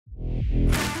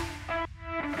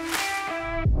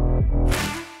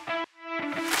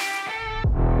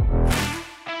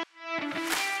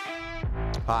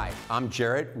Hi, I'm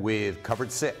Jarrett with Covered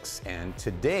 6, and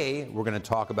today we're going to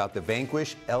talk about the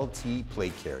VANQUISH LT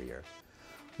plate carrier.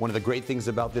 One of the great things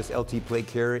about this LT plate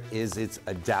carrier is its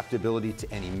adaptability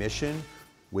to any mission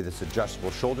with its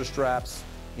adjustable shoulder straps,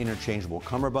 interchangeable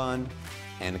cummerbund,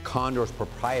 and Condor's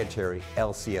proprietary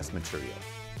LCS material.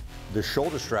 The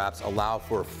shoulder straps allow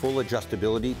for full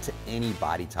adjustability to any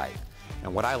body type.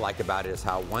 And what I like about it is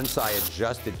how once I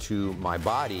adjust it to my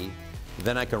body,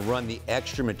 then I can run the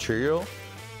extra material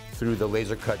through the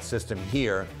laser cut system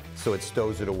here so it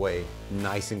stows it away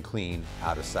nice and clean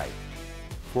out of sight.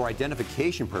 For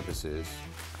identification purposes,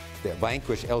 the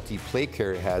VANQUISH LT plate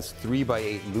carrier has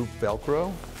 3x8 loop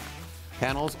Velcro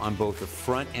panels on both the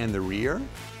front and the rear,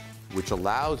 which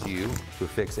allows you to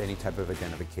fix any type of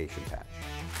identification patch.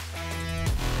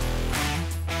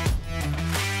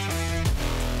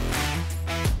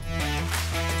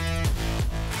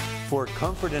 For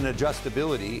comfort and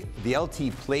adjustability, the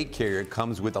LT plate carrier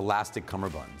comes with elastic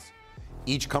cummerbunds.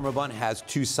 Each cummerbund has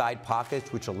two side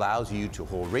pockets, which allows you to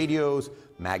hold radios,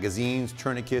 magazines,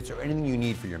 tourniquets, or anything you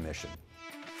need for your mission.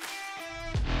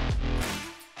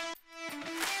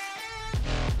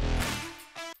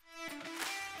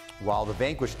 While the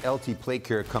VANQUISH LT plate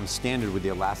carrier comes standard with the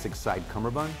elastic side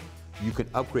cummerbund, you can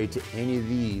upgrade to any of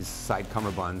these side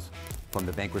cummerbunds from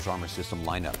the VANQUISH Armor System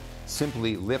lineup.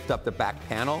 Simply lift up the back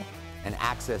panel and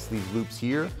access these loops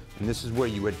here, and this is where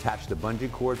you would attach the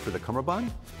bungee cord for the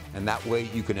cummerbund, and that way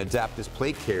you can adapt this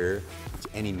plate carrier to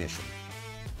any mission.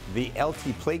 The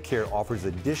LT plate carrier offers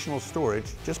additional storage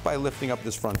just by lifting up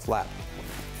this front flap.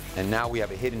 And now we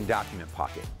have a hidden document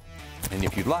pocket. And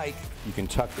if you'd like, you can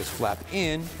tuck this flap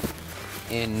in,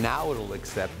 and now it'll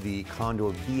accept the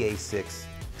Condor VA6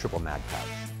 triple mag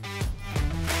pouch.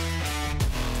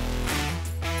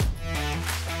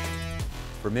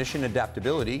 For mission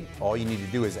adaptability, all you need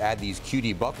to do is add these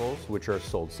QD buckles, which are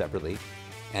sold separately,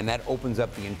 and that opens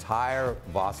up the entire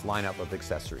VAS lineup of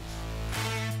accessories.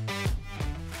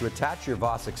 To attach your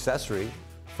VAS accessory,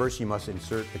 first you must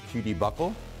insert the QD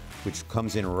buckle, which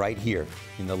comes in right here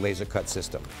in the laser cut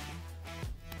system.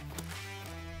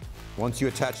 Once you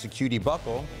attach the QD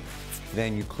buckle,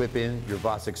 then you clip in your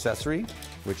VAS accessory,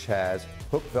 which has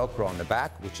hook Velcro on the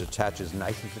back, which attaches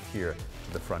nice and secure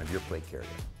to the front of your plate carrier.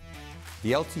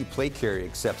 The LT plate carrier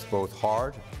accepts both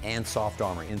hard and soft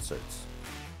armor inserts.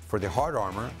 For the hard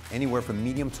armor, anywhere from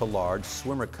medium to large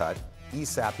swimmer cut,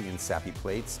 E-SAPI and SAPI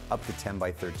plates up to 10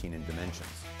 by 13 in dimensions.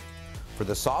 For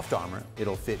the soft armor,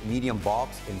 it'll fit medium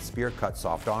box and spear cut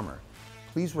soft armor.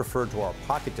 Please refer to our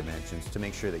pocket dimensions to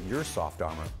make sure that your soft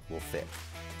armor will fit.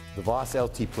 The VAS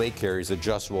LT plate carrier is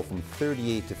adjustable from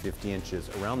 38 to 50 inches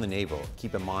around the navel.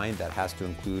 Keep in mind that has to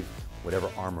include whatever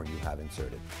armor you have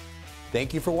inserted.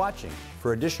 Thank you for watching.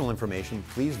 For additional information,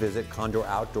 please visit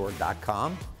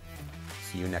condoroutdoor.com.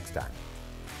 See you next time.